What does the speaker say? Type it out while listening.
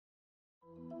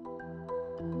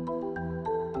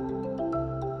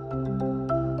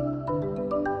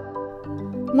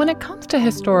When it comes to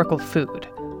historical food,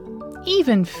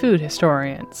 even food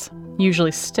historians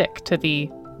usually stick to the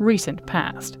recent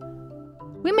past.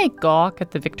 We may gawk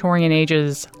at the Victorian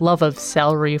Age's love of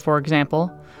celery, for example,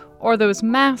 or those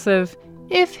massive,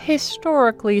 if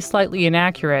historically slightly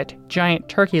inaccurate, giant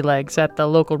turkey legs at the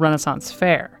local Renaissance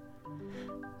fair.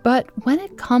 But when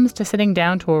it comes to sitting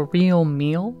down to a real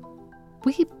meal,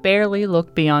 we barely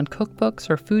look beyond cookbooks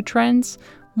or food trends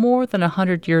more than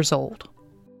 100 years old.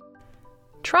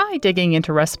 Try digging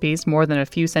into recipes more than a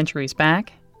few centuries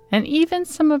back, and even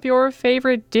some of your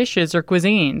favorite dishes or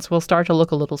cuisines will start to look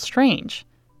a little strange.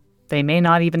 They may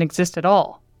not even exist at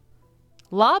all.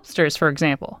 Lobsters, for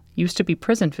example, used to be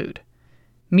prison food.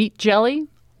 Meat jelly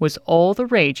was all the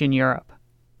rage in Europe.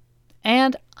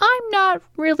 And I'm not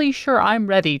really sure I'm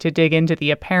ready to dig into the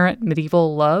apparent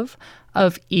medieval love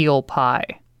of eel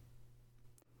pie.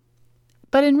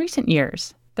 But in recent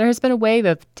years, there has been a wave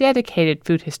of dedicated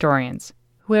food historians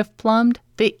who have plumbed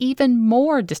the even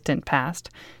more distant past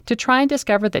to try and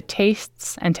discover the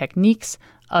tastes and techniques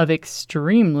of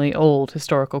extremely old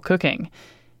historical cooking,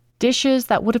 dishes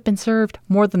that would have been served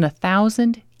more than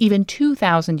 1,000, even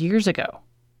 2,000 years ago.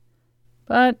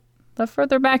 But the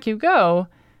further back you go,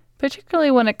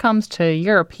 particularly when it comes to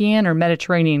European or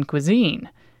Mediterranean cuisine,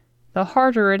 the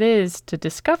harder it is to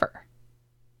discover.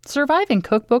 Surviving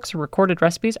cookbooks or recorded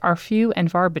recipes are few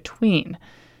and far between.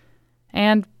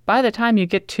 And by the time you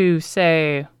get to,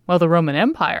 say, the Roman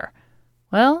Empire,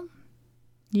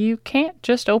 you can't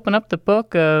just open up the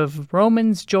book of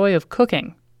Romans' Joy of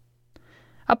Cooking.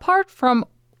 Apart from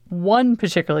one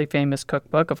particularly famous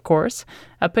cookbook, of course,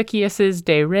 Apicius's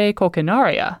De Re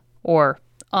Coquinaria, or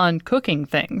On Cooking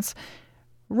Things,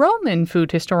 Roman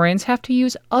food historians have to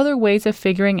use other ways of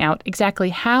figuring out exactly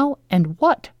how and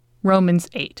what Romans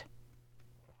ate.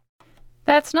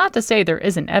 That's not to say there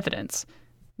isn't evidence.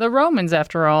 The Romans,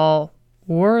 after all,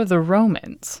 were the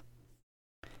Romans.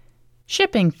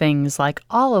 Shipping things like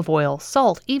olive oil,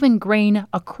 salt, even grain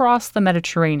across the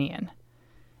Mediterranean.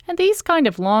 And these kind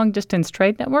of long-distance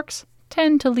trade networks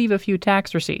tend to leave a few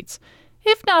tax receipts,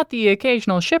 if not the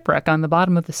occasional shipwreck on the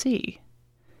bottom of the sea.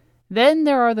 Then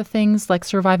there are the things like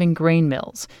surviving grain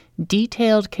mills,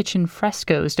 detailed kitchen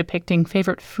frescoes depicting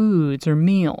favorite foods or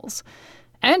meals.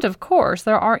 And of course,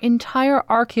 there are entire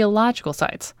archaeological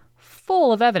sites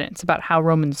full of evidence about how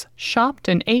Romans shopped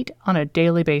and ate on a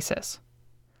daily basis.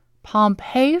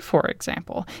 Pompeii, for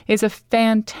example, is a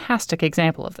fantastic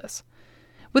example of this.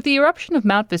 With the eruption of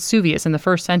Mount Vesuvius in the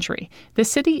 1st century, the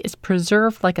city is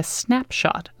preserved like a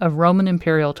snapshot of Roman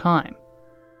imperial time.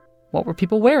 What were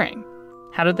people wearing?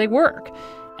 How did they work?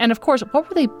 And of course, what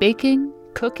were they baking,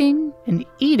 cooking, and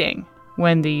eating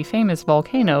when the famous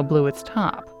volcano blew its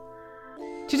top?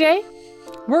 Today,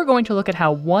 we're going to look at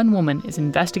how one woman is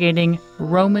investigating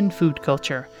Roman food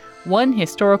culture, one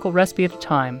historical recipe at a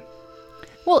time.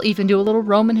 We'll even do a little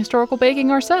Roman historical baking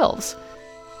ourselves.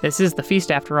 This is The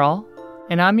Feast, after all,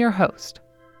 and I'm your host,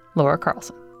 Laura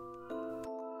Carlson.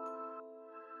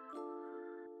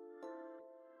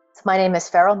 My name is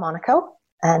Farrell, Monaco,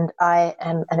 and I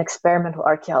am an experimental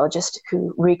archaeologist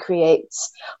who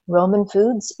recreates Roman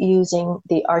foods using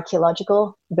the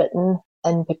archaeological, written,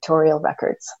 and pictorial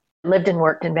records. Lived and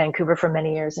worked in Vancouver for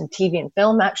many years in TV and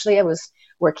film. Actually, I was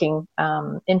working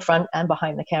in front and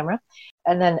behind the camera.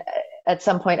 And then at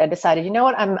some point I decided, you know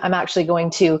what, I'm actually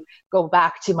going to go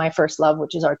back to my first love,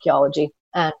 which is archaeology.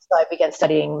 And so I began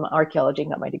studying archaeology and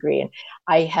got my degree. And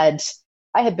I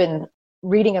had been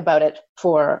reading about it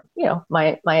for,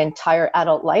 my entire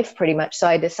adult life pretty much. So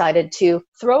I decided to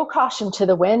throw caution to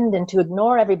the wind and to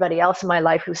ignore everybody else in my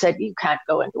life who said, you can't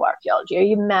go into archaeology. Are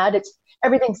you mad?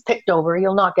 Everything's picked over.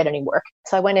 You'll not get any work.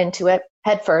 So I went into it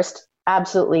head first,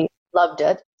 absolutely loved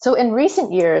it. So in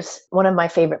recent years, one of my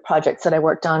favorite projects that I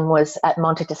worked on was at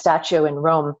Monte Testaccio in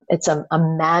Rome. It's a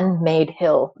man-made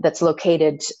hill that's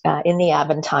located in the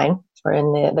Aventine, or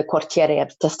in the Quartiere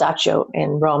of Testaccio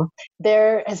in Rome.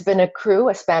 There has been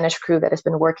a Spanish crew that has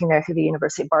been working there through the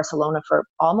University of Barcelona for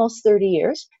almost 30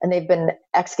 years. And they've been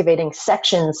excavating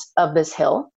sections of this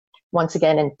hill, once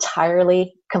again,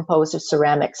 entirely composed of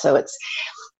ceramic. So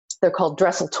they're called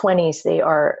Dressel 20s. They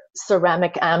are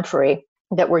ceramic amphorae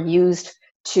that were used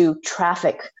to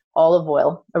traffic olive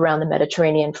oil around the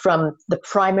Mediterranean from the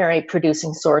primary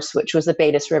producing source, which was the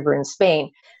Baetis River in Spain.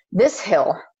 This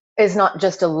hill is not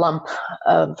just a lump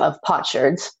of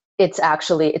potsherds. It's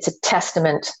a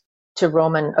testament to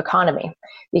Roman economy,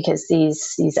 because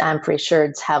these amphorae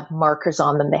sherds have markers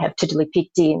on them. They have tituli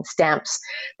picti and stamps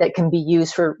that can be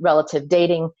used for relative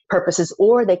dating purposes,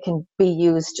 or they can be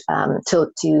used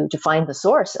to find the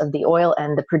source of the oil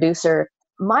and the producer.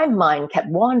 My mind kept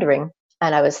wandering,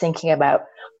 and I was thinking about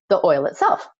the oil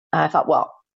itself. And I thought,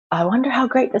 well, I wonder how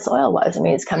great this oil was. I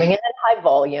mean, it's coming in high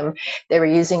volume. They were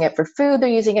using it for food. They're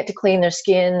using it to clean their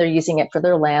skin. They're using it for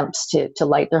their lamps to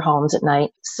light their homes at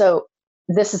night. So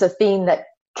this is a theme that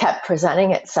kept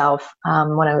presenting itself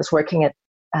when I was working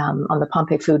on the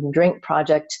Pompeii Food and Drink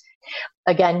project.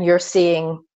 Again, you're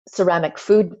seeing ceramic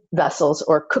food vessels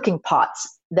or cooking pots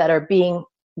that are being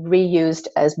reused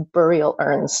as burial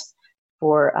urns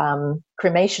for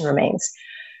cremation remains.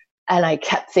 And I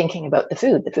kept thinking about the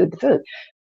food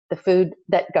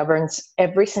that governs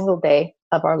every single day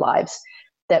of our lives,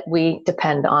 that we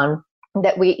depend on,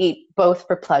 that we eat both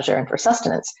for pleasure and for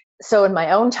sustenance. So in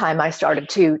my own time, I started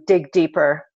to dig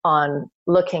deeper on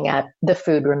looking at the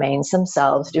food remains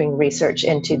themselves, doing research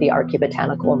into the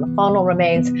archaeobotanical and the faunal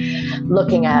remains,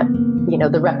 looking at,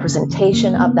 the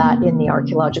representation of that in the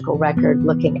archaeological record,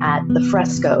 looking at the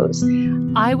frescoes.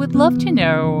 I would love to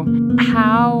know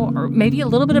how, or maybe a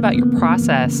little bit about your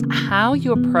process, how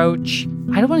you approach,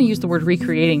 I don't want to use the word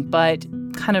recreating, but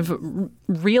kind of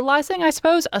realizing, I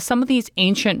suppose, some of these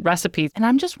ancient recipes. And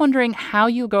I'm just wondering how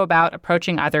you go about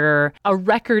approaching either a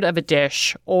record of a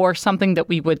dish or something that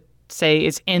we would say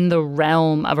is in the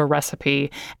realm of a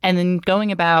recipe, and then going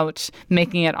about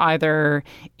making it either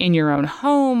in your own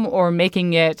home or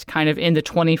making it kind of in the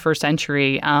 21st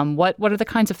century. What are the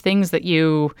kinds of things that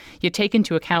you take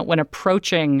into account when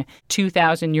approaching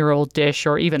 2,000-year-old dish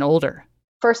or even older?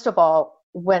 First of all,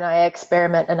 when I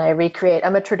experiment and I recreate,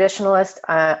 I'm a traditionalist.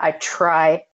 I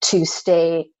try to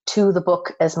stay to the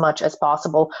book as much as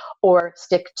possible, or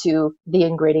stick to the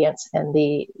ingredients and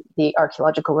the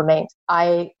archaeological remains.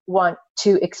 I want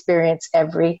to experience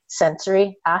every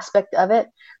sensory aspect of it,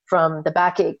 from the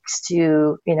backaches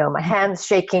to, my hands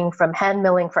shaking from hand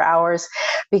milling for hours,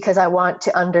 because I want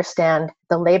to understand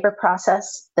the labor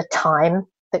process, the time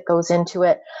that goes into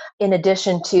it, in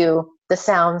addition to the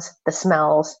sounds, the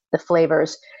smells, the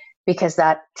flavors, because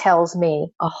that tells me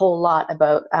a whole lot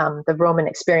about the Roman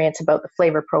experience, about the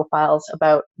flavor profiles,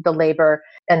 about the labor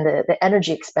and the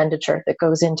energy expenditure that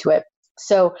goes into it.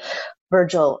 So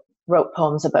Virgil wrote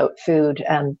poems about food.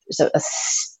 There's a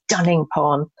stunning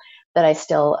poem that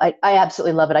I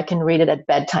absolutely love it. I can read it at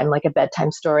bedtime, like a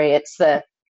bedtime story. It's the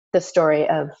story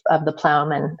of the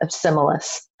plowman of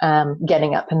Simois,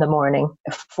 getting up in the morning,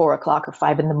 4 o'clock or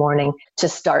 5 in the morning, to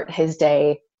start his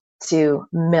day, to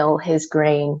mill his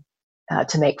grain,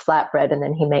 to make flatbread. And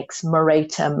then he makes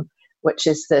moretum, which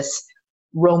is this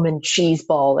Roman cheese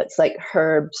ball. It's like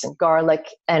herbs and garlic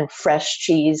and fresh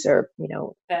cheese, or,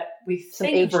 that we some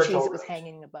think aged Virgil cheese that was wrote,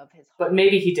 hanging above his heart. but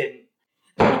maybe he didn't.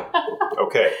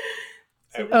 Okay.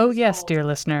 Oh, yes, dear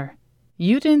listener.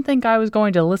 You didn't think I was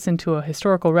going to listen to a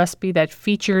historical recipe that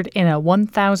featured in a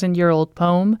 1,000-year-old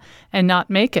poem and not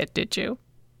make it, did you?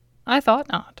 I thought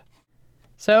not.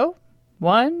 So,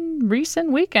 one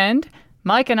recent weekend,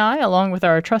 Mike and I, along with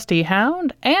our trusty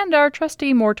hound and our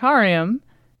trusty mortarium,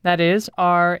 that is,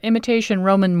 our imitation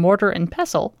Roman mortar and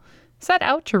pestle, set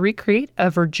out to recreate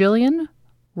a Virgilian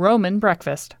Roman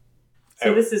breakfast.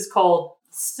 So this is called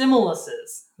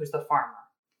Simois's, who's the farmer.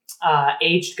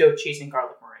 Aged goat cheese and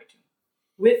garlic moretum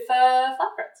with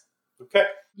flatbreads. Okay.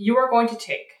 You are going to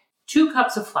take 2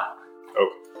 cups of flour.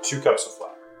 Okay. 2 cups of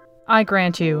flour. I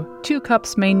grant you, 2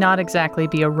 cups may not exactly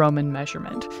be a Roman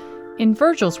measurement. In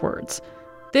Virgil's words,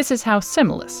 this is how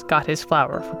Simois got his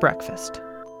flour for breakfast.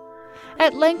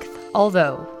 At length,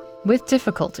 although, with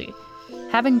difficulty,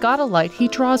 having got a light, he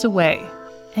draws away,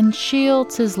 and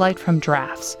shields his light from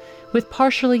draughts, with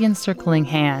partially encircling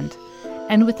hand,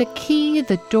 and with a key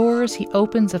the doors he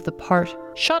opens of the part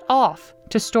shut off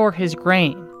to store his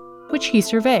grain, which he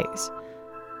surveys.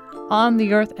 On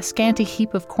the earth a scanty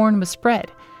heap of corn was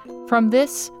spread. From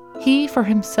this he for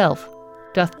himself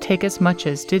doth take as much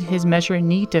as did his measure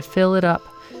need to fill it up,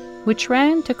 which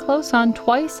ran to close on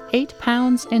twice 8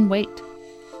 pounds in weight.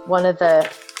 One of the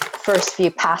first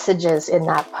few passages in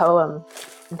that poem,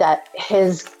 that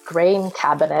his grain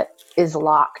cabinet is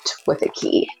locked with a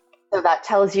key. So that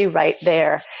tells you right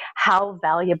there how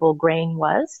valuable grain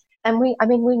was. And we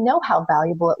know how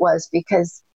valuable it was,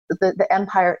 because the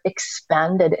empire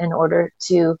expanded in order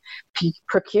to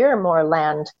procure more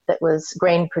land that was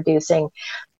grain producing.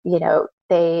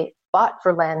 They fought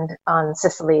for land on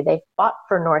Sicily. They fought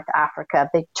for North Africa.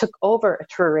 They took over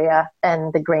Etruria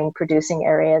and the grain producing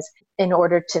areas in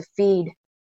order to feed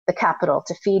the capital,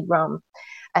 to feed Rome,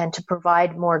 and to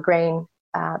provide more grain,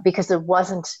 because there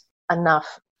wasn't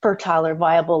enough fertile or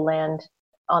viable land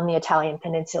on the Italian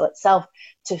peninsula itself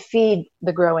to feed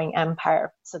the growing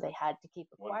empire. So they had to keep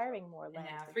acquiring more land.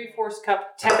 Now, 3/4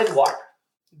 cup tepid water.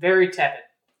 Very tepid.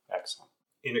 Excellent.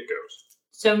 In it goes.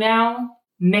 So now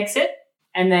mix it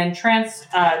and then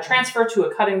transfer to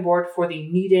a cutting board for the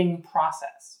kneading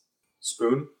process.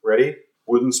 Spoon, ready.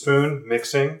 Wooden spoon,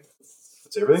 mixing.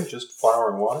 That's everything? Just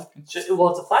flour and water? It's a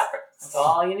flatbread. That's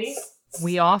all you need.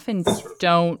 We often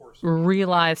don't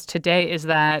realize today is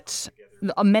that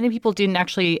many people didn't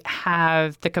actually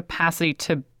have the capacity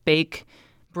to bake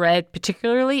bread,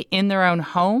 particularly in their own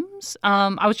homes.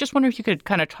 I was just wondering if you could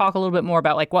kind of talk a little bit more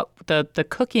about like what the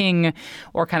cooking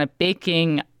or kind of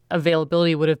baking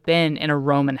availability would have been in a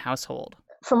Roman household.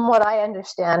 From what I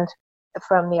understand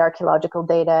from the archaeological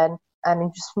data,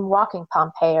 and just from walking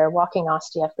Pompeii or walking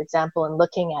Ostia, for example, and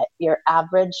looking at your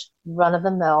average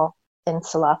run-of-the-mill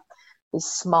insula, these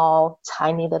small,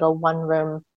 tiny little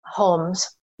one-room homes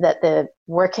that the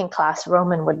working class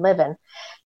Roman would live in,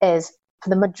 is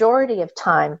for the majority of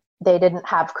time, they didn't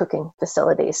have cooking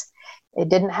facilities. They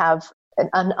didn't have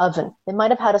an oven. They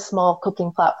might have had a small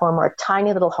cooking platform or a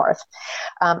tiny little hearth.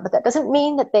 But that doesn't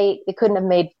mean that they couldn't have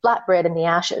made flatbread in the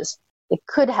ashes. It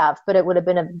could have, but it would have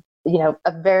been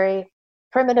a very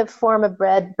primitive form of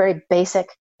bread, very basic.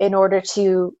 In order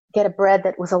to get a bread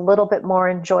that was a little bit more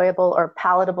enjoyable or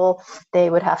palatable,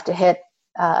 they would have to hit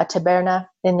a taberna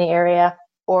in the area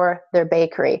or their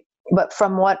bakery. But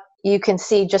from what you can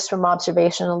see just from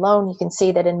observation alone, you can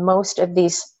see that in most of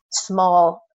these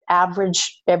small,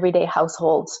 average, everyday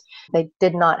households, they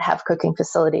did not have cooking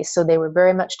facilities. So they were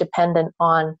very much dependent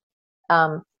on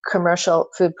commercial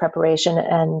food preparation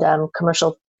and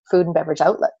commercial food and beverage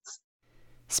outlets.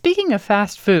 Speaking of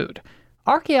fast food,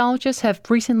 archaeologists have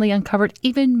recently uncovered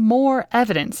even more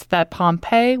evidence that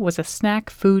Pompeii was a snack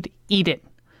food Eden.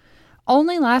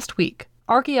 Only last week,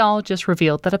 archaeologists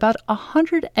revealed that about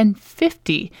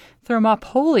 150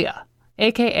 thermopolia,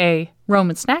 aka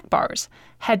Roman snack bars,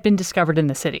 had been discovered in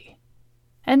the city.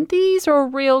 And these are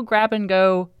real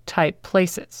grab-and-go type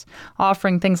places,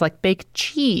 offering things like baked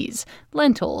cheese,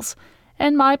 lentils,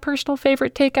 and my personal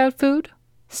favorite takeout food,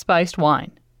 spiced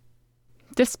wine.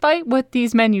 Despite what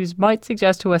these menus might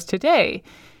suggest to us today,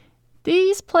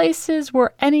 these places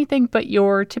were anything but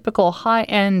your typical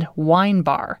high-end wine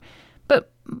bar,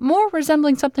 but more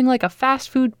resembling something like a fast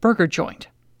food burger joint.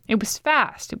 It was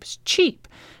fast, it was cheap,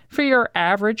 for your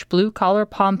average blue-collar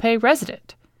Pompeii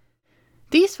resident.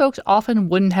 These folks often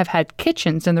wouldn't have had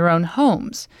kitchens in their own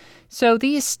homes, so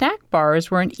these snack bars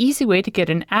were an easy way to get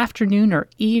an afternoon or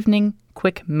evening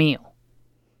quick meal.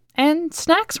 And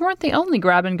snacks weren't the only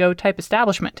grab-and-go type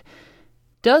establishment.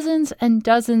 Dozens and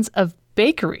dozens of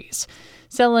bakeries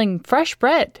selling fresh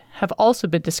bread have also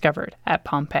been discovered at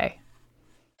Pompeii.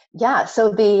 Yeah,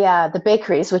 so the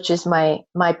bakeries, which is my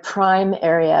prime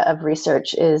area of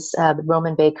research, is the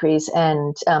Roman bakeries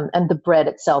and the bread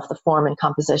itself, the form and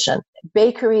composition.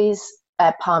 Bakeries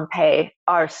at Pompeii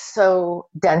are so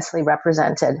densely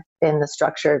represented in the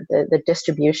structure. The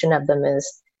distribution of them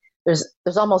is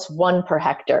there's almost one per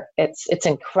hectare. It's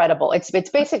incredible. It's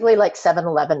basically like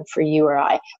 7-Eleven for you or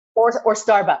I, or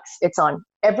Starbucks. It's on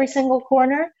every single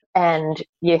corner, and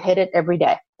you hit it every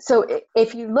day. So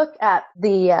if you look at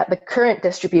the current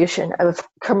distribution of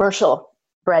commercial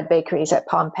bread bakeries at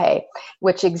Pompeii,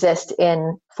 which exist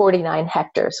in 49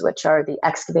 hectares, which are the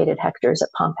excavated hectares at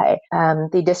Pompeii,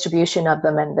 the distribution of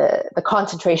them and the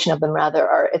concentration of them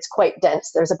it's quite dense.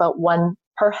 There's about one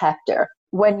per hectare.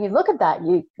 When you look at that,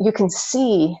 you can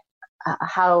see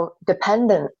how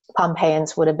dependent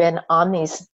Pompeians would have been on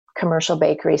these commercial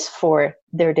bakeries for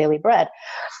their daily bread.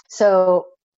 So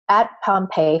at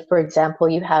Pompeii, for example,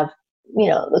 you have,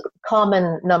 the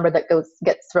common number that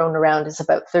gets thrown around is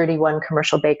about 31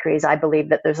 commercial bakeries. I believe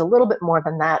that there's a little bit more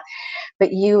than that,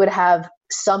 but you would have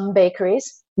some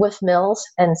bakeries with mills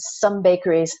and some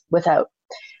bakeries without.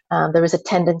 There was a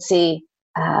tendency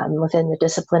within the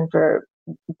discipline for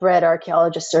bread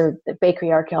archaeologists or the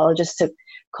bakery archaeologists to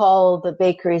call the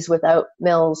bakeries without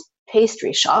mills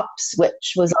pastry shops,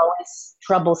 which was always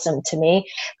troublesome to me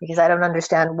because I don't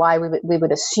understand why we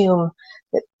would assume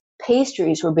that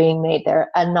pastries were being made there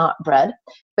and not bread.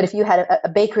 But if you had a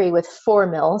bakery with 4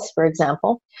 mills, for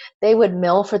example, they would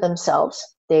mill for themselves.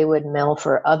 They would mill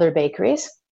for other bakeries.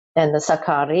 And the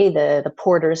saccari, the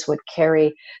porters, would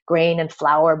carry grain and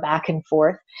flour back and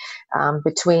forth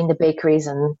between the bakeries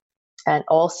and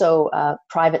also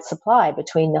private supply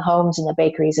between the homes and the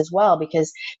bakeries as well,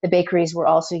 because the bakeries were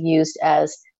also used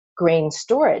as grain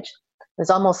storage. It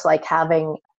was almost like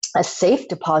having a safe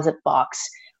deposit box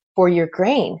for your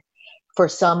grain for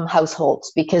some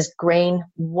households, because grain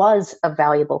was a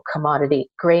valuable commodity.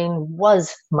 Grain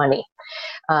was money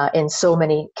in so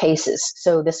many cases.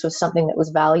 So this was something that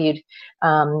was valued.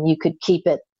 You could keep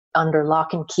it under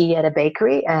lock and key at a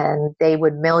bakery, and they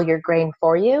would mill your grain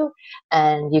for you,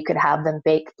 and you could have them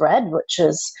bake bread, which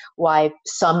is why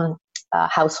some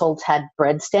households had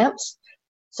bread stamps.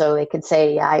 So they could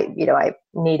say, I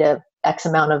need a X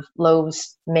amount of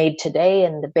loaves made today,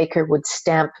 and the baker would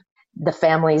stamp the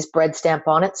family's bread stamp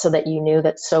on it so that you knew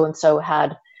that so-and-so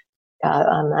had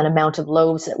an amount of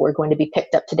loaves that were going to be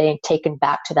picked up today and taken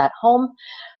back to that home.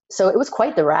 So it was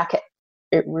quite the racket.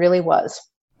 It really was.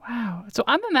 Wow. So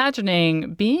I'm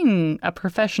imagining being a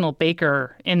professional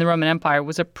baker in the Roman Empire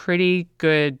was a pretty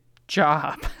good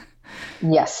job.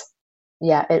 Yes.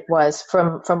 Yeah, it was.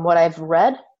 From what I've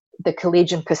read, the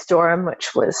Collegium Pastorum,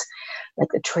 which was like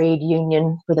the trade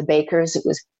union for the bakers, it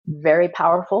was very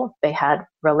powerful. They had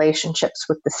relationships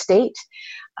with the state.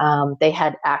 They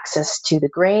had access to the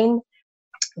grain.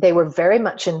 They were very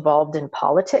much involved in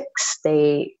politics.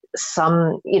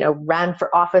 Some ran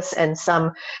for office, and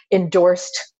some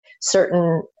endorsed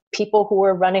certain people who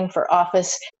were running for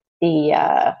office.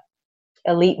 The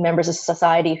elite members of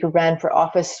society who ran for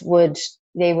office would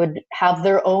have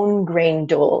their own grain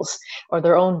doles or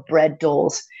their own bread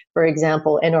doles, for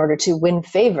example, in order to win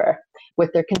favor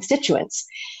with their constituents.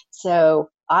 So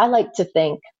I like to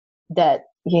think that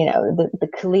the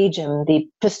collegium, the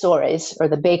pastores or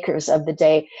the bakers of the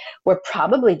day were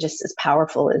probably just as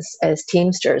powerful as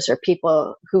teamsters or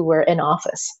people who were in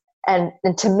office. And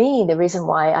to me, the reason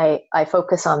why I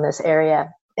focus on this area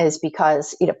is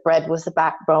because bread was the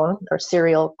backbone, or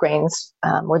cereal grains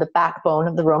were the backbone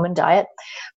of the Roman diet.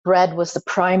 Bread was the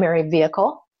primary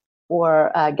vehicle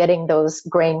for getting those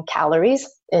grain calories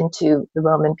into the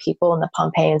Roman people and the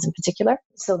Pompeians in particular.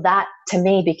 So that, to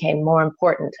me, became more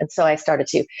important. And so I started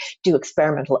to do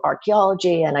experimental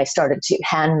archaeology, and I started to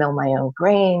hand mill my own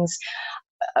grains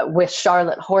with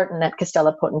Charlotte Horton at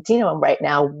Castello Potentino. And right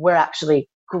now we're actually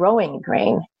growing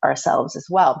grain ourselves as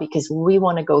well, because we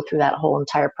want to go through that whole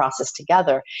entire process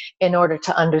together in order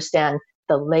to understand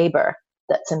the labor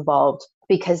that's involved,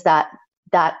 because that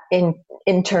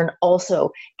in turn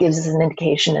also gives us an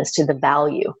indication as to the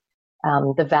value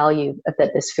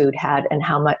that this food had and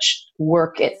how much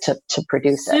work it took to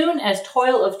produce it. Soon as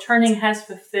toil of turning has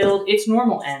fulfilled its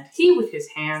normal end, he with his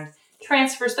hand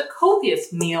transfers the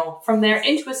copious meal from there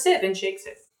into a sieve and shakes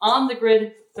it. On the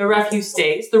grid the refuse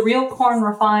stays, the real corn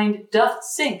refined doth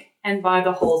sink, and by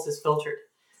the holes is filtered.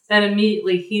 Then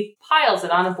immediately he piles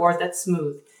it on a board that's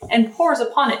smooth, and pours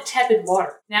upon it tepid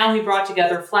water. Now he brought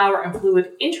together flour and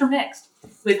fluid intermixed.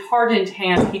 With hardened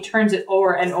hand he turns it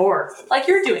o'er and o'er, like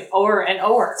you're doing, o'er and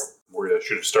o'er. We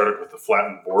should have started with the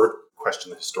flattened board.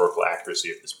 Question the historical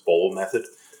accuracy of this bowl method.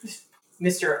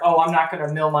 I'm not going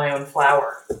to mill my own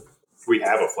flour. We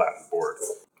have a flattened board.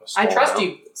 I trust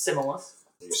you, Simulus.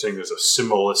 Are you saying there's a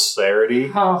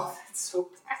similarity? Oh, that's so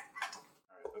bad.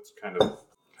 All right, that's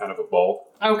kind of a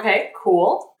ball. Okay,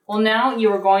 cool. Well, now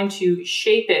you are going to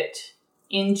shape it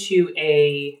into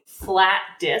a flat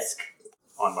disc.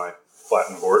 On my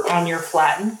flattened board? On your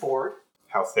flattened board.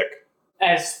 How thick?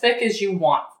 As thick as you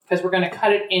want, because we're going to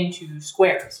cut it into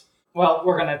squares. Well,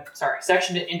 we're going to,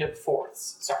 section it into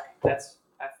fourths. Sorry, that's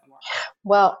the one.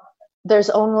 Well,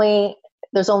 there's only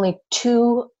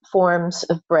two forms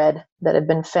of bread that have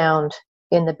been found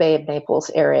in the Bay of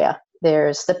Naples area.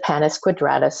 There's the panis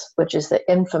quadratus, which is the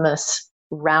infamous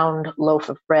round loaf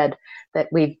of bread that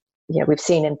we've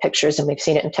seen in pictures and we've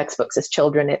seen it in textbooks as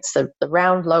children. It's the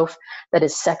round loaf that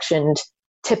is sectioned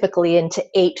typically into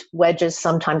 8 wedges,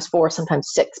 sometimes 4, sometimes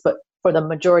 6, but for the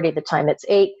majority of the time it's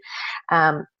 8.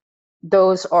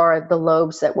 Those are the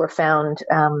loaves that were found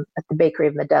at the bakery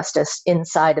of Modestus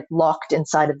locked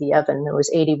inside of the oven. There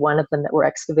was 81 of them that were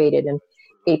excavated in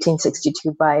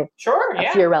 1862 by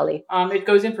Farrell. It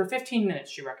goes in for 15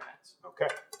 minutes, she recommends. Okay.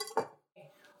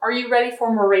 Are you ready for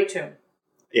moretum?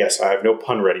 Yes, I have no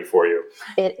pun ready for you.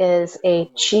 It is a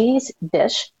cheese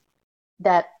dish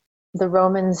that the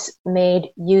Romans made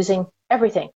using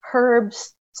everything: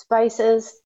 herbs,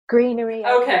 spices, greenery.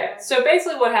 Okay, so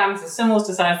basically what happens is Simulus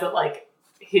decides that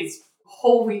his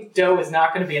whole wheat dough is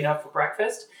not going to be enough for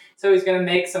breakfast, so he's going to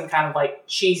make some kind of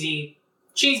cheesy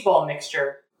cheese ball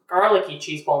mixture, garlicky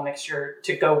cheese ball mixture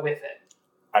to go with it.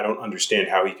 I don't understand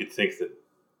how he could think that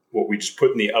what we just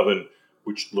put in the oven,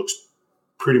 which looks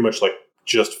pretty much like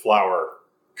just flour,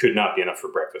 could not be enough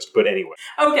for breakfast. But anyway.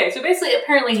 Okay, so basically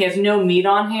apparently he has no meat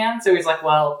on hand, so he's like,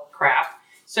 well, crap.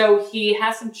 So he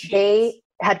has some cheese. They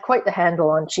had quite the handle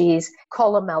on cheese.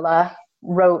 Columella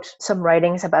wrote some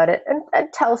writings about it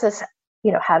and tells us,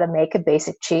 how to make a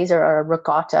basic cheese or a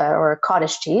ricotta or a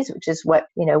cottage cheese, which is what,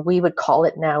 we would call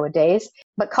it nowadays.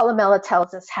 But Columella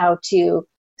tells us how to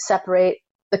separate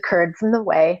the curd from the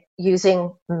whey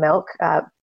using milk,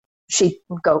 sheep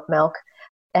goat milk.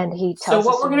 And he tells us...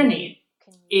 So what we're going to need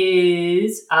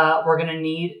is we're going to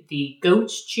need the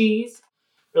goat's cheese,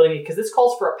 really, because this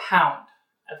calls for a pound.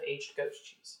 of aged goat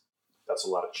cheese. That's a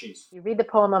lot of cheese. You read the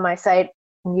poem on my site,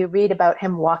 and you read about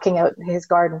him walking out in his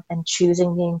garden and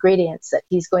choosing the ingredients that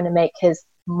he's going to make his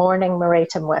morning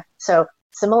moratum with. So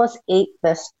Similis ate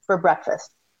this for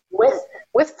breakfast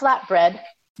with flatbread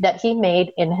that he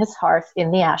made in his hearth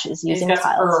in the ashes using tiles. He's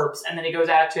got some tiles. herbs, and then he goes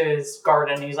out to his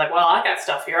garden, and he's like, well, I got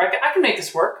stuff here. I can make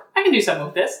this work. I can do something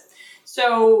with this.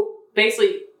 So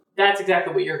basically, that's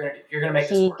exactly what you're going to do. You're going to make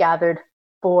this work. He gathered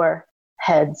 4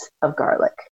 heads of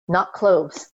garlic, not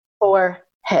cloves, 4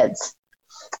 heads,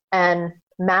 and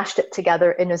mashed it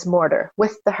together in his mortar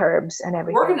with the herbs and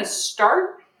everything. We're going to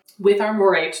start with our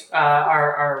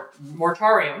our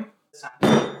mortarium.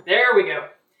 There we go.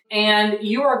 And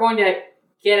you are going to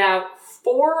get out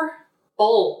 4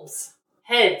 bulbs,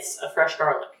 heads of fresh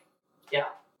garlic. Yeah.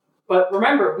 But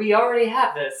remember, we already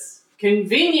have this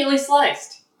conveniently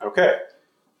sliced. Okay.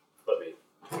 Let me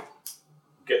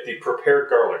get the prepared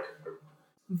garlic.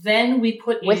 Then we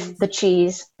put with the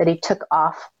cheese that he took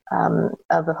off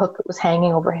of the hook that was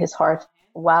hanging over his hearth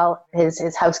while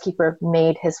his housekeeper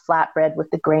made his flatbread with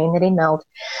the grain that he milled.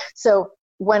 So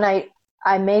when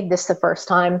I made this the first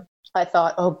time, I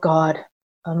thought, oh God,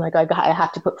 I'm like, I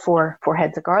have to put 4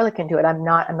 heads of garlic into it. I'm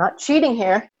not cheating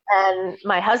here. And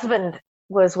my husband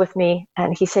was with me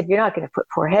and he said, you're not going to put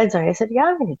 4 heads on it. I said, yeah,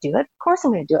 I'm going to do it. Of course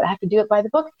I'm going to do it. I have to do it by the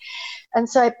book. And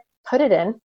so I put it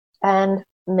in and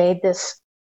made this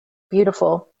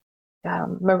beautiful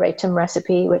moratum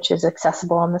recipe, which is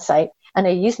accessible on the site. And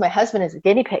I used my husband as a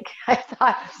guinea pig. I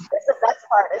thought, this is the best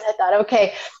part, is I thought,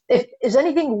 okay, if there's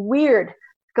anything weird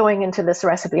going into this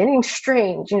recipe, anything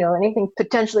strange, anything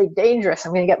potentially dangerous,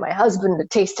 I'm going to get my husband to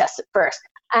taste test it first.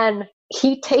 And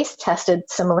he taste tested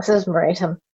Similis's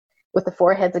moratum with the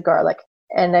 4 heads of garlic.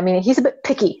 And I mean, he's a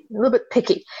little bit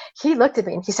picky. He looked at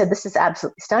me and he said, this is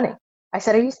absolutely stunning. I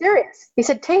said, are you serious? He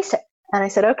said, taste it. And I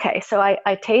said, okay. So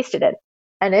I tasted it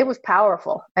and it was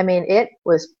powerful. I mean, it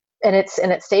was, and it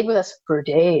stayed with us for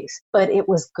days, but it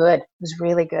was good. It was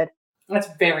really good. That's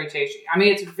very tasty. I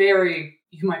mean, it's very,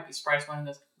 you might be surprised when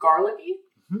it's garlicky,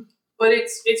 but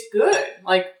it's good.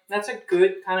 Like, that's a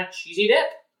good kind of cheesy dip.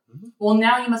 Mm-hmm. Well,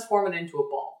 now you must form it into a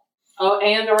ball. Oh,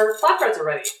 and our flatbreads are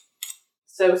ready.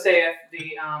 So saith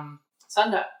the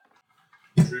sundial.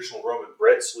 Traditional Roman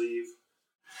bread sleeve.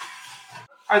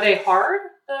 Are they hard,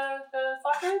 the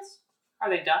flatbreads? Are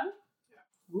they done?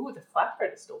 Yeah. Ooh, the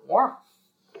flatbread is still warm.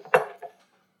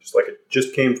 Just like it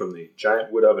just came from the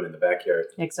giant wood oven in the backyard.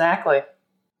 Exactly.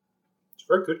 It's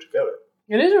very good together.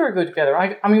 It is very good together.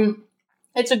 I mean,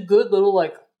 it's a good little,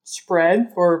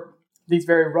 spread for these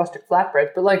very rustic flatbreads,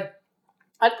 but,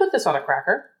 I'd put this on a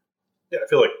cracker. Yeah, I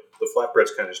feel like the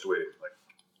flatbread's kind of just a way to,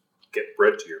 get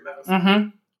bread to your mouth. Mm-hmm.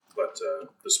 But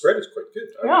the spread is quite good.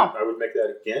 I would make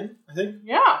that again, I think.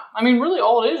 Yeah. I mean, really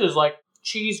all it is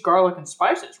cheese, garlic, and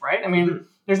spices, right? I mean,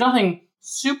 there's nothing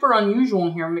super unusual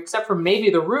in here except for maybe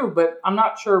the roux, but I'm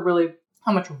not sure really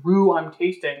how much roux I'm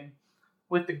tasting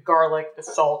with the garlic, the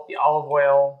salt, the olive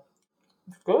oil.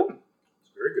 It's good.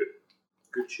 It's very good.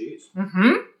 Good cheese. Mm-hmm.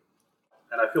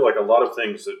 And I feel like a lot of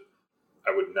things that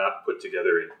I would not put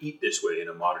together and eat this way in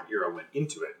a modern era went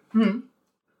into it. Mm-hmm.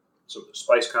 Some of the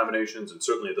spice combinations, and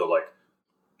certainly the I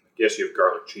guess you have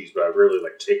garlic cheese, but I really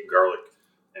take garlic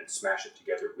and smash it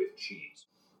together with cheese.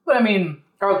 But I mean,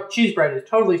 garlic cheese bread is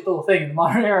totally still a thing in the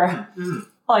modern era.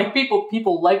 Mm-hmm.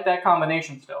 People like that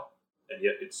combination still. And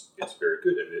yet it's very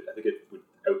good. And I think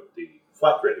without the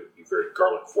flatbread, it would be very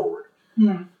garlic forward.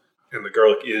 Mm-hmm. And the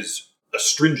garlic is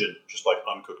astringent, just like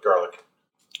uncooked garlic.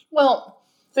 Well,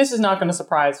 this is not going to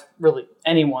surprise really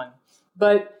anyone,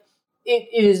 but it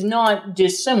is not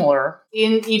dissimilar.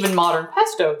 In even modern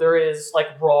pesto, there is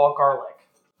raw garlic.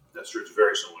 That's true. It's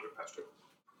very similar to pesto.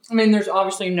 I mean, there's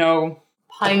obviously no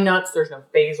pine nuts, there's no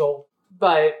basil,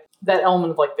 but that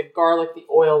element of the garlic, the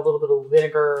oil, a little bit of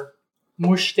vinegar,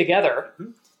 mushed together,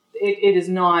 it is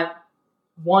not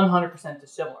 100%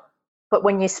 dissimilar. But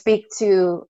when you speak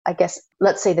to, I guess,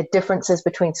 let's say the differences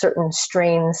between certain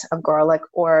strains of garlic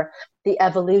or the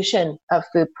evolution of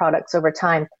food products over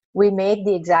time, we made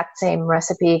the exact same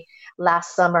recipe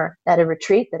last summer at a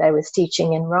retreat that I was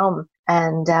teaching in Rome.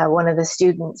 And one of the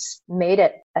students made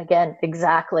it, again,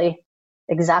 exactly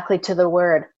to the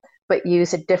word, but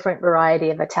used a different variety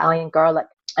of Italian garlic.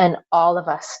 And all of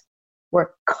us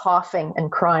were coughing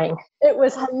and crying. It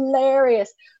was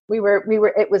hilarious.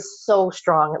 It was so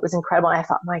strong. It was incredible. And I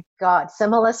thought, my God,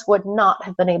 Similis would not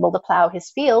have been able to plow his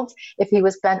fields if he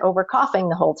was bent over coughing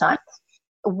the whole time.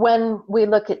 When we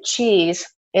look at cheese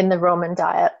in the Roman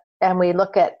diet, and we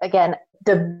look at, again,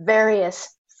 the various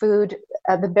food,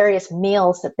 the various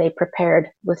meals that they prepared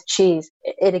with cheese,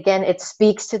 it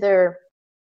speaks to their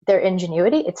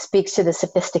ingenuity. It speaks to the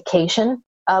sophistication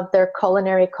of their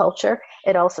culinary culture.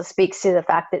 It also speaks to the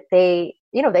fact that they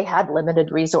had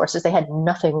limited resources. They had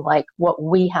nothing like what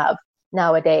we have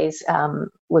nowadays,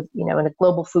 with, in a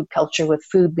global food culture, with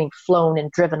food being flown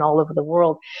and driven all over the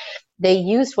world. They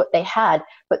used what they had,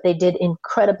 but they did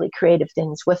incredibly creative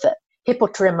things with it.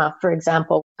 Hippotrima, for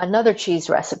example, another cheese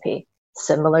recipe,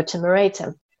 similar to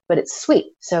Moretum, but it's sweet.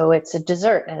 So it's a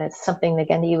dessert, and it's something,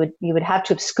 again, you would have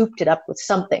to have scooped it up with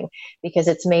something, because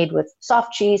it's made with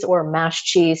soft cheese or mashed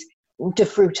cheese, de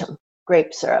frutum,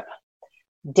 grape syrup,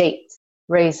 dates,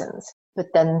 raisins, but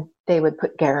then they would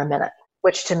put garum in it,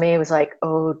 which to me was like,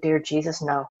 oh dear Jesus,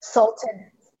 no. Salted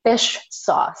fish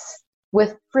sauce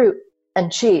with fruit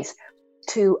and cheese.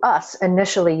 To us,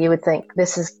 initially, you would think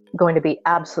this is going to be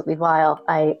absolutely vile.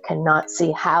 I cannot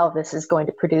see how this is going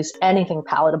to produce anything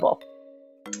palatable.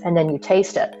 And then you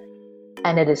taste it,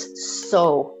 and it is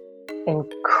so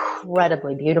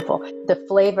incredibly beautiful. The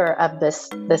flavor of this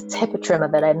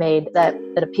hippotrima that I made, that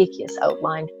Apicius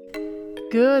outlined.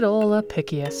 Good old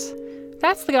Apicius.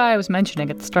 That's the guy I was mentioning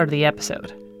at the start of the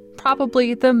episode.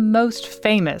 Probably the most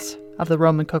famous of the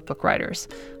Roman cookbook writers.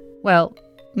 Well,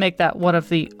 make that one of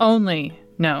the only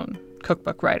known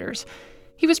cookbook writers.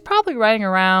 He was probably writing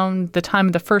around the time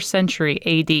of the 1st century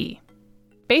AD.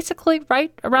 Basically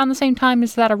right around the same time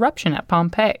as that eruption at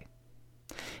Pompeii.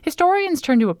 Historians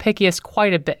turn to Apicius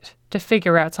quite a bit to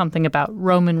figure out something about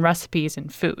Roman recipes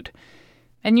and food.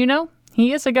 And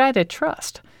he is a guy to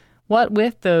trust. What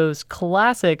with those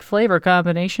classic flavor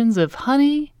combinations of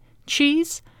honey,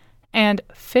 cheese, and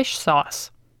fish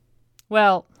sauce.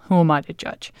 Well, who am I to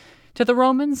judge? To the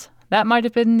Romans, that might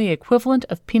have been the equivalent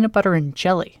of peanut butter and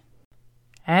jelly.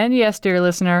 And yes, dear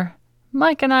listener,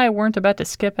 Mike and I weren't about to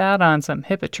skip out on some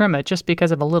hippotrima just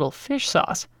because of a little fish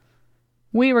sauce.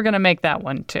 We were going to make that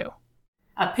one too.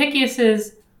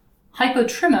 Apicius's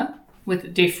hypotrima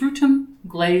with de frutum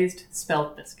glazed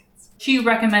spelt biscuits. She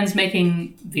recommends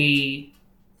making the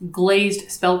glazed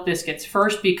spelt biscuits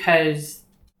first because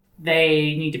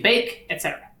they need to bake,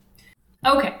 etc.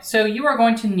 Okay, so you are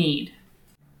going to need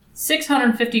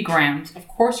 650 grams of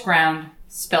coarse ground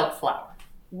spelt flour.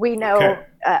 We know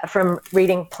from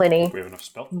reading Pliny, We have enough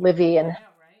spelt. Livy, and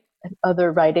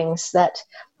other writings that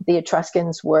the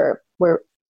Etruscans were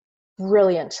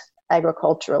brilliant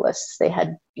agriculturalists. They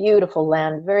had beautiful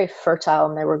land, very fertile,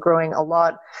 and they were growing a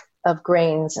lot of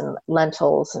grains and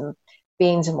lentils and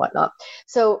beans and whatnot.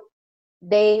 So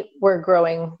they were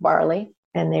growing barley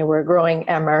and they were growing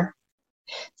emmer.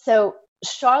 So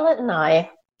Charlotte and I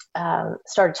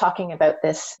started talking about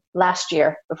this last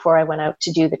year before I went out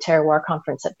to do the terroir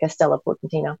conference at Castello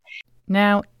Portantino.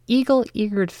 Now,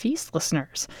 eagle-eared feast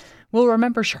listeners will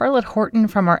remember Charlotte Horton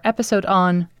from our episode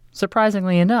on,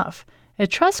 surprisingly enough,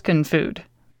 Etruscan food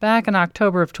back in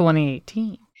October of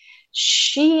 2018.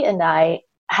 She and I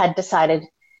had decided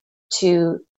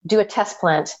to do a test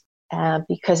plant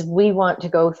because we want to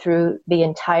go through the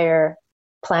entire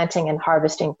planting and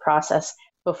harvesting process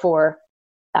before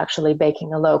actually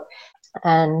baking a loaf.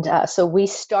 And so we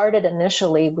started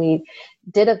initially, we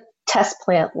did a test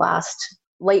plant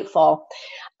late fall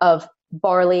of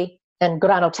barley and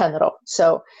grano tenero.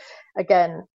 So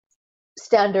again,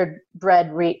 standard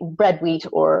bread wheat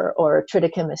or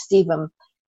triticum aestivum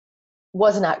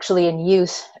wasn't actually in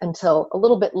use until a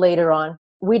little bit later on.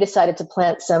 We decided to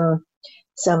plant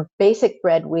some basic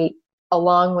bread wheat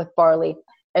along with barley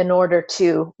in order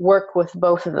to work with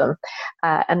both of them.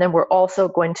 And then we're also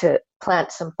going to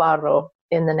plant some farro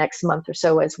in the next month or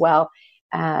so as well,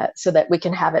 so that we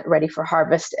can have it ready for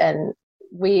harvest. And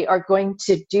we are going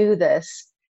to do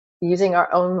this using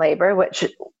our own labor, which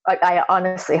I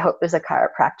honestly hope there's a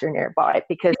chiropractor nearby,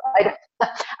 because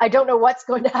I don't know what's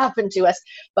going to happen to us,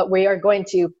 but we are going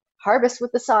to harvest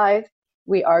with the scythe.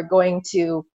 We are going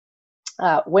to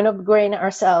winnow grain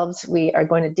ourselves. We are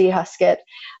going to dehusk it.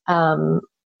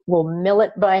 We'll mill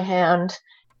it by hand.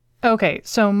 Okay,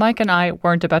 so Mike and I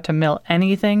weren't about to mill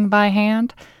anything by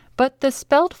hand, but the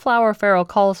spelt flour Farrell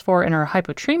calls for in her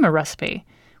hypotrima recipe,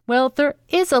 well, there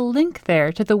is a link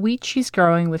there to the wheat she's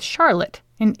growing with Charlotte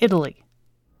in Italy.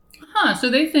 So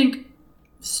they think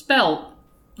spelt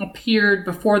appeared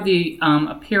before the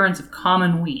appearance of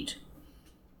common wheat.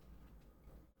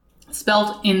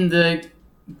 Spelt in the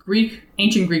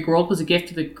ancient Greek world was a gift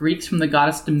to the Greeks from the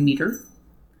goddess Demeter.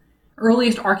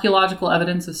 Earliest archaeological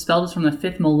evidence of spelt is from the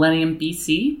 5th millennium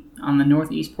BC on the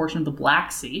northeast portion of the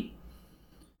Black Sea.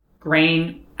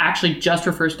 Grain actually just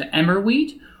refers to emmer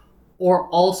wheat, or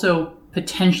also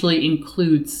potentially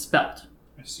includes spelt.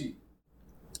 I see.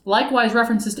 Likewise,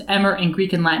 references to emmer in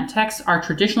Greek and Latin texts are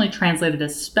traditionally translated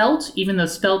as spelt, even though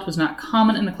spelt was not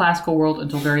common in the classical world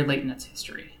until very late in its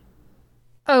history.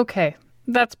 Okay,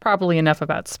 that's probably enough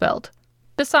about spelt.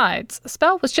 Besides,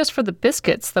 spelt was just for the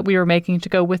biscuits that we were making to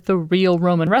go with the real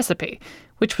Roman recipe,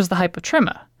 which was the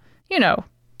hypotrima. You know,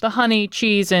 the honey,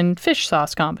 cheese, and fish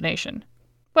sauce combination.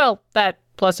 Well, that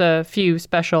plus a few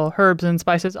special herbs and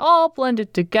spices all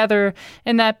blended together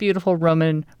in that beautiful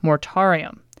Roman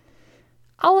mortarium.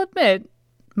 I'll admit,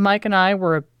 Mike and I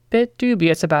were a bit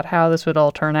dubious about how this would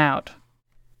all turn out.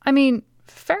 I mean,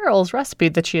 Farrell's recipe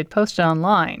that she had posted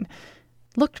online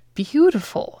looked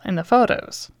beautiful in the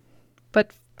photos.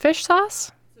 But fish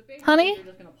sauce? Honey? You're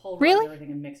just going to pulverize Really?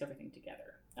 everything and mix everything together.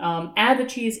 Add the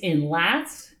cheese in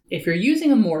last. If you're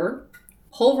using a mortar,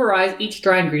 pulverize each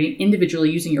dry ingredient individually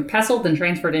using your pestle, then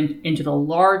transfer it into the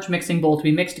large mixing bowl to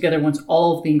be mixed together once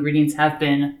all of the ingredients have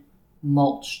been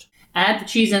mulched. Add the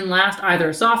cheese in last, either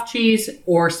a soft cheese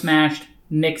or smashed.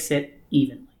 Mix it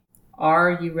evenly.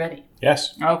 Are you ready?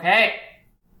 Yes. Okay.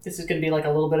 This is going to be like a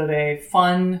little bit of a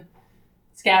fun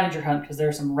scavenger hunt because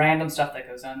there's some random stuff that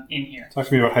goes on in here. Talk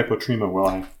to me about hypotrema, will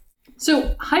I?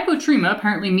 So hypotrema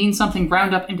apparently means something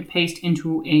ground up into paste in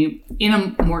a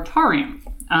mortarium.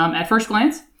 At first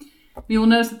glance, we will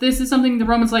notice that this is something the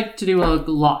Romans like to do a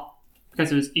lot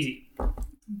because it was easy.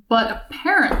 But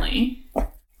apparently,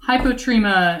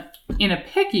 hypotrema in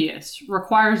apicius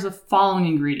requires the following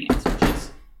ingredients, which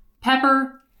is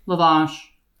pepper,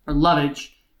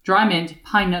 lovage, dry mint,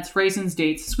 pine nuts, raisins,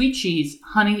 dates, sweet cheese,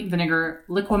 honey, vinegar,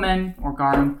 liquamen or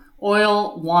garum,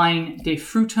 oil, wine, de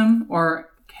frutum or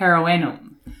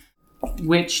caroenum,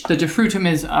 which the de frutum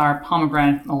is our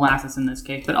pomegranate molasses in this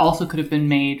case, but also could have been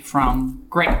made from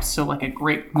grapes, so like a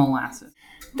grape molasses.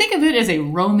 Think of it as a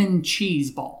Roman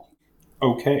cheese ball.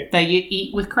 Okay. That you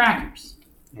eat with crackers.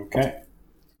 Okay.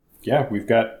 Yeah, we've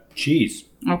got cheese.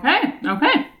 Okay.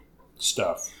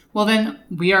 Stuff. Well, then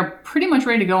we are pretty much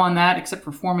ready to go on that, except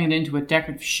for forming it into a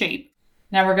decorative shape.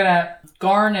 Now we're going to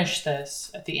garnish this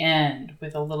at the end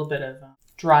with a little bit of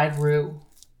dried roux.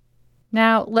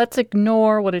 Now, let's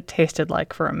ignore what it tasted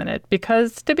like for a minute,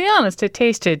 because, to be honest, it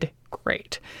tasted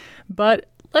great. But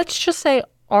let's just say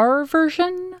our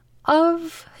version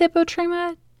of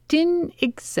hypotrema didn't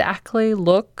exactly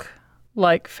look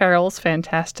like Farrell's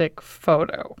fantastic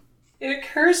photo. It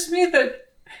occurs to me that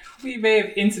we may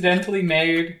have incidentally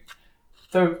made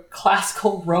the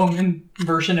classical Roman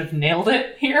version of Nailed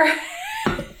It here.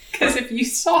 Because if you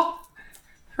saw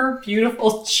her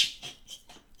beautiful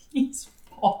cheese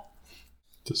ball.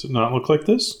 Does it not look like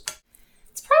this?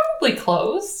 It's probably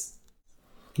close.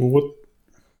 Well, what?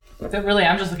 But really,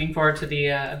 I'm just looking forward to the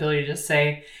ability to just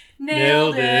say,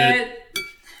 Nailed it!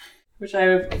 Which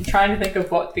I'm trying to think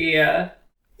of what the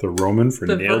Roman for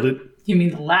nailed it? You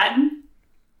mean the Latin?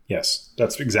 Yes,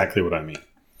 that's exactly what I mean.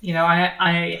 You know,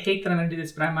 I hate that I'm going to do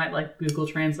this, but I might like Google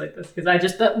Translate this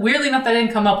because weirdly enough, that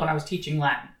didn't come up when I was teaching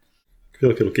Latin. I feel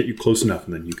like it'll get you close enough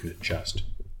and then you can adjust.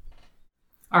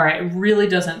 All right, it really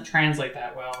doesn't translate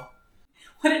that well.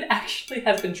 What it actually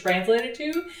has been translated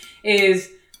to is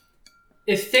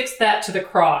affix that to the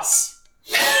cross,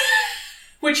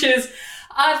 which is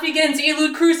ad vigens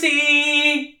illud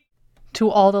cruci. To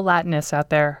all the Latinists out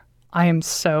there, I am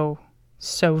so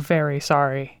very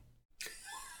sorry.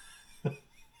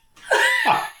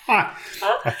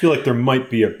 I feel like there might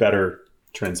be a better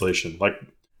translation. Like,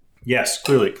 yes,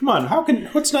 clearly. Come on,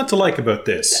 what's not to like about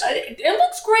this? It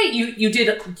looks great. You did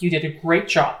a great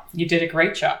job. You did a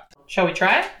great job. Shall we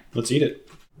try it? Let's eat it.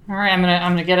 All right, I'm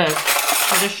gonna get a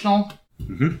traditional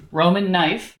Roman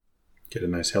knife. Get a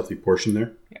nice healthy portion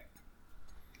there. Yeah.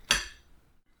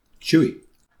 Chewy.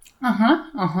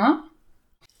 To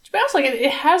be honest, like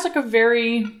it has like a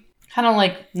very kind of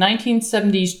like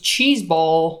 1970s cheese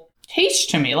ball taste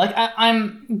to me. Like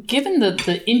I'm given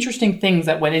the interesting things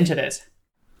that went into this.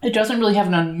 It doesn't really have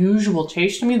an unusual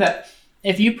taste to me that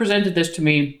if you presented this to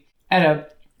me at a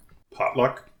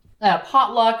potluck,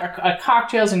 a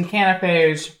cocktails and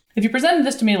canapes, if you presented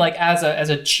this to me like as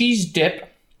a cheese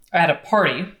dip at a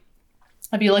party,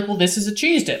 I'd be like, well, this is a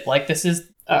cheese dip. Like this is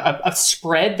a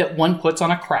spread that one puts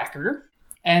on a cracker,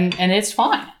 and it's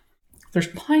fine. There's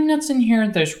pine nuts in here.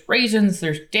 There's raisins.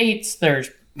 There's dates. There's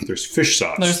fish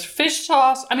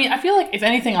sauce. I mean, I feel like if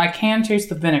anything, I can taste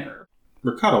the vinegar.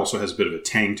 Ricotta also has a bit of a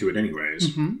tang to it anyways.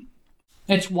 Mm-hmm.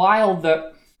 It's wild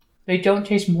that they don't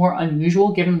taste more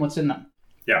unusual given what's in them.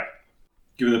 Yeah.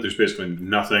 Given that there's basically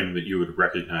nothing that you would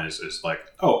recognize as like,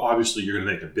 oh, obviously you're going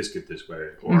to make a biscuit this way.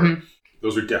 Or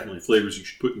those are definitely flavors you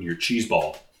should put in your cheese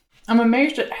ball. I'm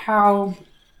amazed at how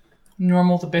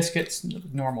normal the biscuits...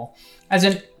 Normal. As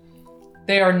in,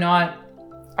 they are not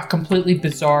a completely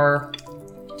bizarre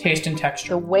taste and texture.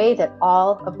 The way that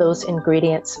all of those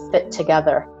ingredients fit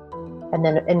together, and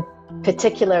then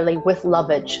particularly with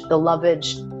lovage, the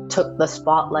lovage took the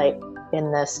spotlight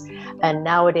in this. And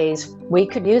nowadays, we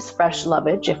could use fresh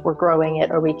lovage if we're growing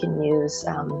it, or we can use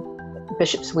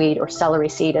bishop's weed or celery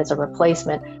seed as a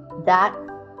replacement. That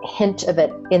hint of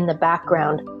it in the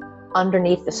background,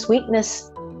 underneath the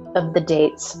sweetness of the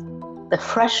dates, the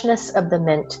freshness of the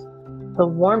mint, the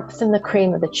warmth and the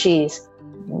cream of the cheese,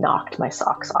 knocked my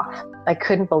socks off. I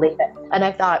couldn't believe it. And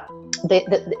I thought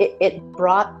it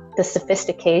brought the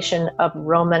sophistication of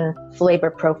Roman flavor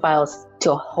profiles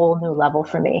to a whole new level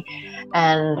for me.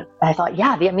 And I thought,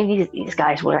 these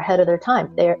guys were ahead of their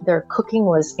time. Their cooking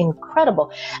was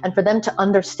incredible. And for them to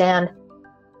understand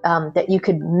that you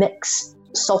could mix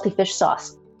salty fish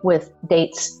sauce with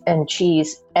dates and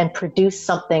cheese and produce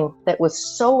something that was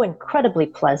so incredibly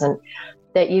pleasant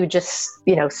that you just,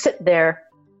 sit there,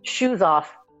 shoes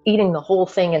off, eating the whole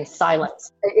thing in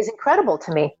silence, is incredible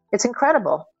to me. It's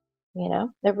incredible.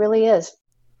 It really is.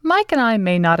 Mike and I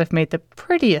may not have made the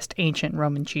prettiest ancient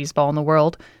Roman cheese ball in the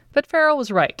world, but Farrell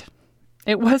was right.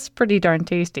 It was pretty darn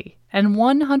tasty, and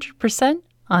 100%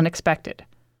 unexpected.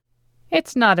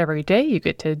 It's not every day you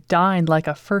get to dine like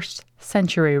a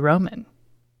first-century Roman.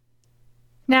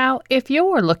 Now, if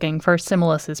you're looking for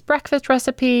Similus's breakfast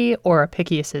recipe or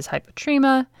Apicius's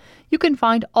hypotrema, you can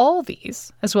find all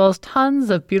these, as well as tons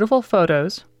of beautiful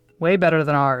photos, way better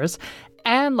than ours,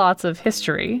 and lots of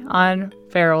history on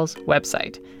Farrell's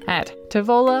website at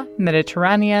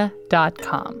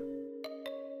tavolamediterranea.com.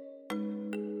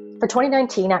 For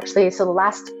 2019, actually, so the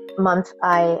last month,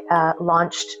 I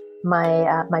launched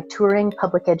my touring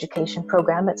public education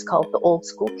program. It's called the Old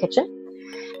School Kitchen.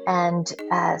 And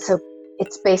so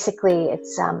it's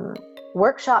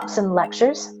workshops and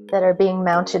lectures that are being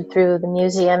mounted through the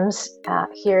museums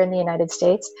here in the United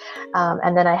States.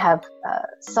 And then I have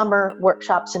summer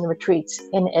workshops and retreats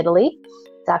in Italy.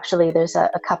 There's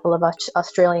a couple of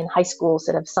Australian high schools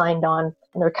that have signed on,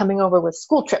 and they're coming over with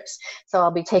school trips. So I'll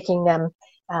be taking them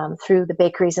through the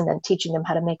bakeries and then teaching them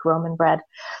how to make Roman bread.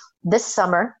 This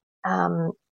summer,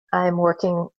 I'm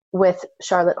working with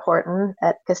Charlotte Horton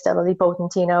at Castello di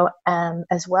Potentino,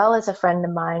 as well as a friend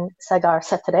of mine, Sagar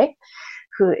Setere,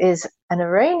 who is an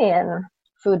Iranian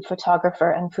food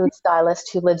photographer and food stylist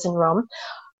who lives in Rome.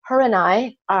 Her and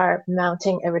I are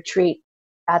mounting a retreat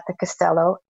at the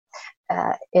Castello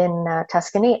in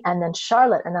Tuscany, and then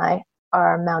Charlotte and I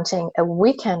are mounting a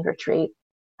weekend retreat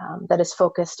that is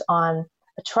focused on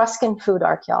Etruscan food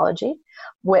archaeology,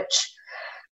 which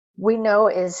we know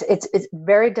it's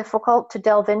very difficult to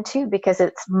delve into because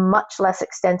it's much less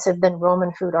extensive than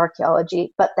Roman food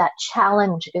archaeology, but that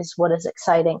challenge is what is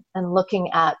exciting. And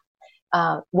looking at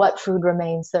what food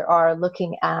remains there are,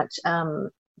 looking at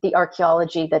the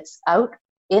archaeology that's out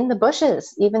in the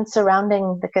bushes, even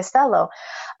surrounding the Castello,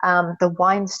 the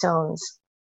wine stones,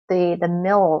 the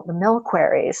mill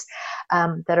quarries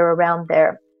that are around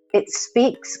there. It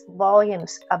speaks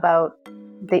volumes about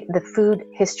the food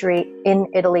history in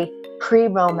Italy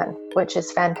pre-Roman, which is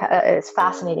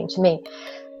fascinating to me.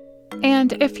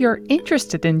 And if you're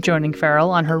interested in joining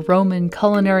Farrell on her Roman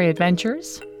culinary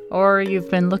adventures, or you've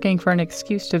been looking for an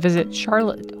excuse to visit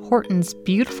Charlotte Horton's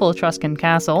beautiful Etruscan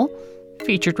castle,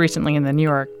 featured recently in the New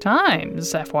York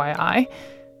Times, FYI,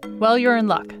 well, you're in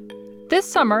luck. This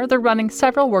summer, they're running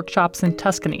several workshops in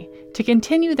Tuscany to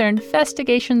continue their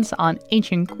investigations on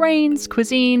ancient grains,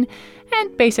 cuisine,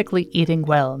 and basically eating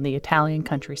well in the Italian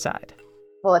countryside.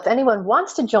 Well, if anyone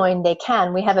wants to join, they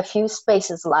can. We have a few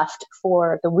spaces left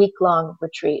for the week-long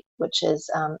retreat, which is,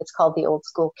 it's called the Old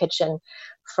School Kitchen,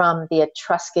 from the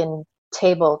Etruscan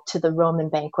table to the Roman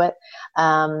banquet.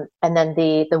 And then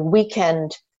the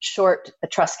weekend short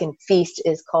Etruscan feast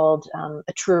is called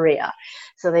Etruria.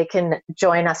 So they can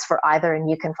join us for either, and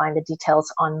you can find the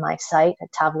details on my site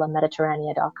at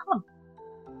tavolamediterranea.com.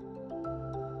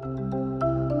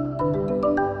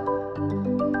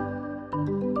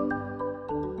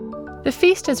 The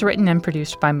Feast is written and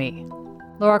produced by me,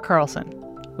 Laura Carlson,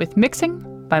 with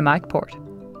mixing by Mike Port.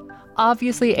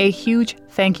 Obviously, a huge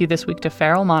thank you this week to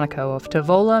Farrell Monaco of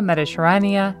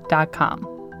tavolamediterranea.com.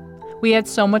 We had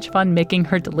so much fun making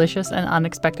her delicious and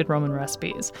unexpected Roman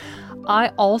recipes. I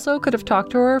also could have talked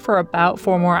to her for about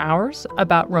 4 more hours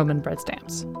about Roman bread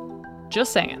stamps.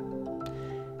 Just saying.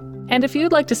 And if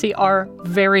you'd like to see our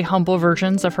very humble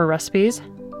versions of her recipes,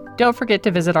 don't forget to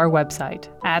visit our website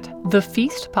at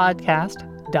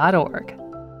thefeastpodcast.org.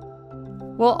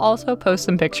 We'll also post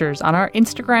some pictures on our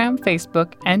Instagram,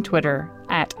 Facebook, and Twitter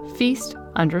at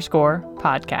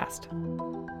feast_podcast.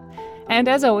 And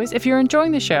as always, if you're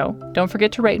enjoying the show, don't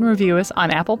forget to rate and review us on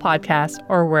Apple Podcasts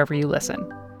or wherever you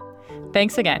listen.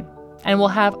 Thanks again, and we'll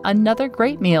have another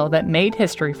great meal that made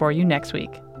history for you next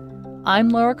week. I'm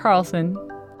Laura Carlson,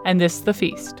 and this is The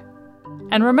Feast.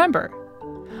 And remember,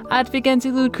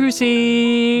 Advigensi Lud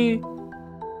Cruci.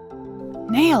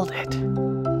 Nailed it.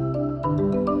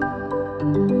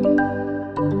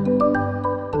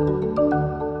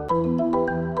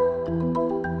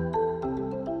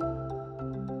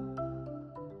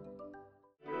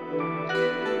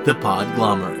 The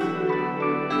Podglomerate,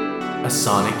 a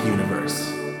sonic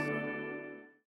universe.